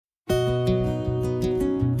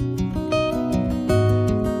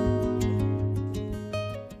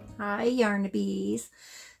Yarnabies.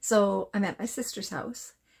 So I'm at my sister's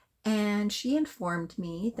house, and she informed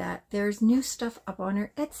me that there's new stuff up on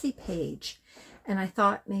her Etsy page. And I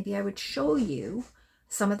thought maybe I would show you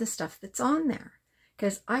some of the stuff that's on there,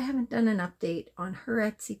 because I haven't done an update on her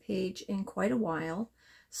Etsy page in quite a while.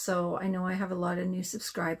 So I know I have a lot of new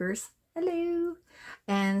subscribers. Hello.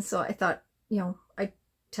 And so I thought, you know, I'd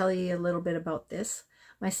tell you a little bit about this.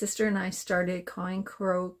 My sister and I started Cawing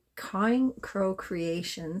Crow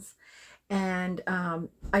Creations, and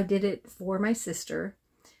I did it for my sister.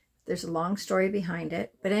 There's a long story behind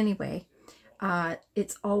it, but anyway,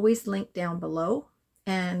 it's always linked down below.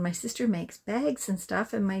 And my sister makes bags and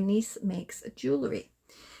stuff, and my niece makes jewelry,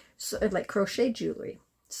 so like crochet jewelry.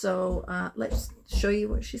 So let's show you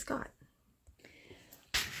what she's got.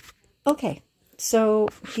 Okay, so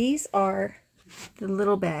these are the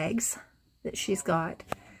little bags that she's got,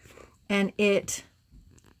 and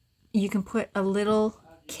you can put a little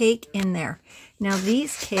cake in there. Now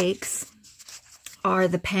these cakes are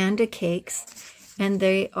the panda cakes, and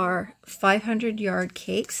they are 500-yard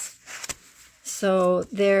cakes, so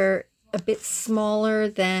they're a bit smaller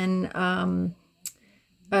than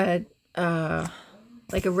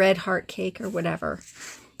like a red heart cake or whatever,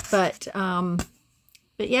 but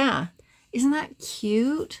yeah, isn't that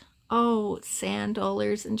cute? Oh, sand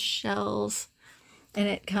dollars and shells, and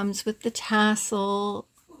it comes with the tassel.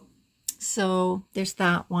 So there's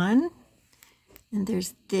that one, and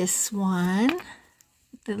there's this one,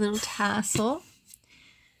 the little tassel,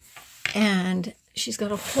 and she's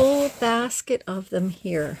got a whole basket of them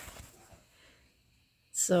here.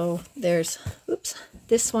 So there's, oops,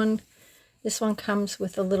 this one comes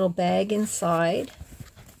with a little bag inside.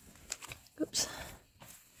 Oops.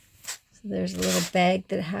 So there's a little bag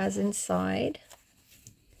that it has inside.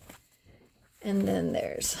 And then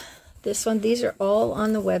there's this one. These are all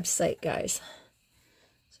on the website, guys.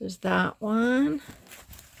 So there's that one.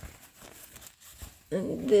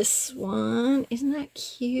 And this one. Isn't that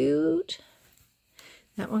cute?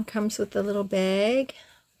 That one comes with a little bag,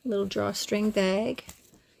 a little drawstring bag.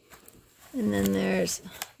 And then there's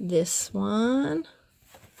this one.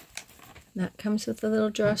 That comes with a little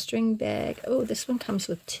drawstring bag. Oh, this one comes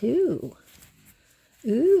with two.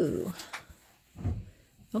 Ooh.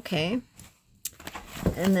 Okay.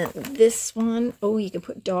 And then this one, oh, you can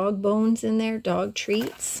put dog bones in there, dog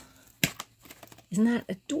treats. Isn't that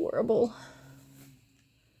adorable?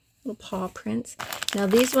 Little paw prints. Now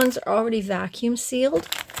these ones are already vacuum sealed,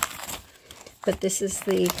 but this is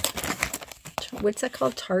the, what's that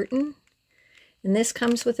called? Tartan. And this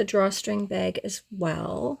comes with a drawstring bag as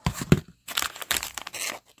well.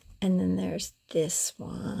 And then there's this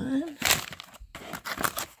one.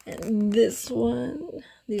 And this one.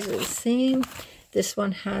 These are the same. This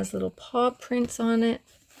one has little paw prints on it.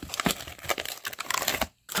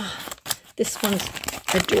 This one's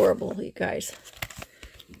adorable, you guys.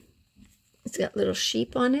 It's got little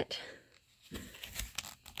sheep on it.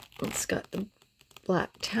 It's got the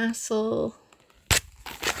black tassel.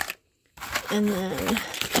 And then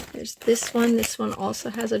there's this one. This one also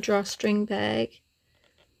has a drawstring bag.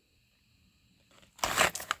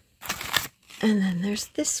 And then there's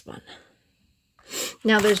this one.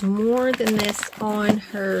 Now there's more than this on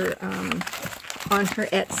her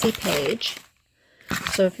Etsy page.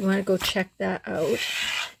 So if you want to go check that out.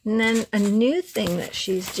 And then a new thing that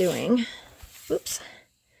she's doing, oops,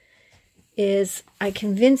 is I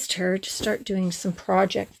convinced her to start doing some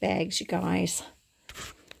project bags, you guys.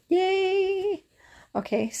 Yay!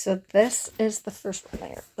 Okay, so this is the first one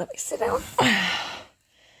there. Let me sit down.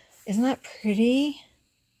 Isn't that pretty?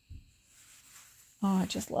 Oh, I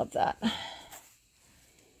just love that.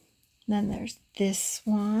 Then there's this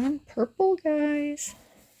one, purple, guys.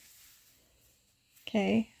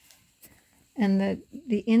 Okay, and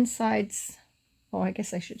the insides. Oh, I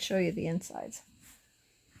guess I should show you the insides.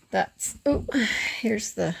 That's, oh,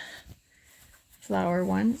 here's the flower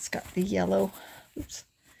one. It's got the yellow. Oops.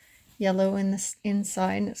 Yellow in the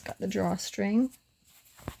inside, and it's got the drawstring.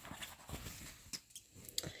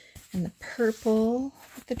 And the purple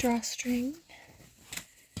with the drawstring.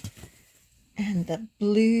 And the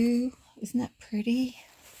blue. Isn't that pretty?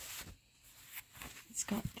 It's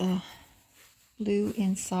got the blue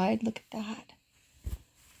inside. Look at that.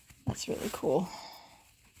 That's really cool.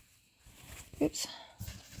 Oops.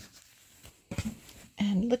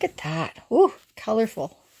 And look at that. Ooh,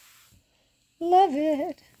 colorful. Love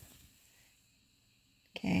it.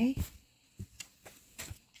 Okay.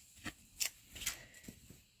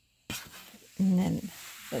 And then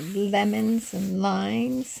the lemons and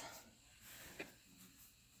limes.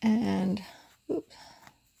 And, oops,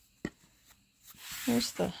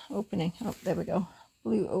 there's the opening. Oh, there we go.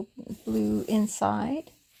 blue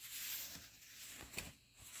inside.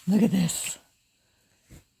 Look at this.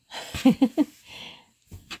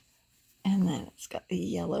 And then it's got the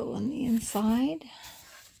yellow on the inside.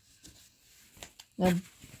 And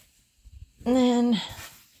then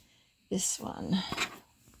this one,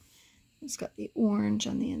 it's got the orange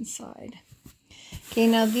on the inside. Okay,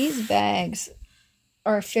 now these bags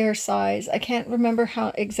are a fair size. I can't remember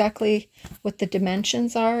how exactly what the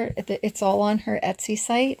dimensions are. It's all on her Etsy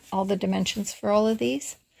site, all the dimensions for all of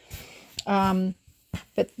these.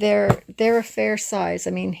 But they're a fair size.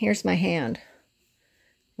 I mean, here's my hand,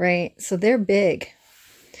 right? So they're big.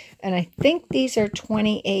 And I think these are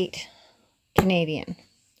 28 Canadian,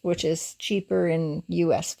 which is cheaper in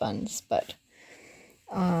US funds, but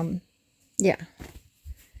yeah.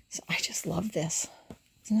 So I just love this.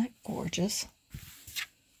 Isn't that gorgeous?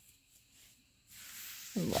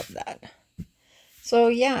 I love that. So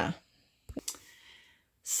yeah.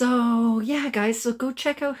 Guys, so go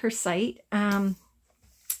check out her site.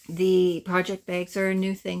 The project bags are a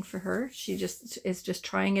new thing for her. She is just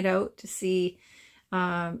trying it out to see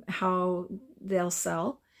how they'll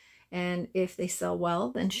sell. And if they sell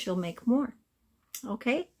well, then she'll make more.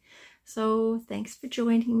 Okay? So thanks for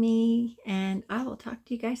joining me, and I will talk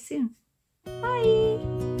to you guys soon.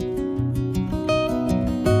 Bye!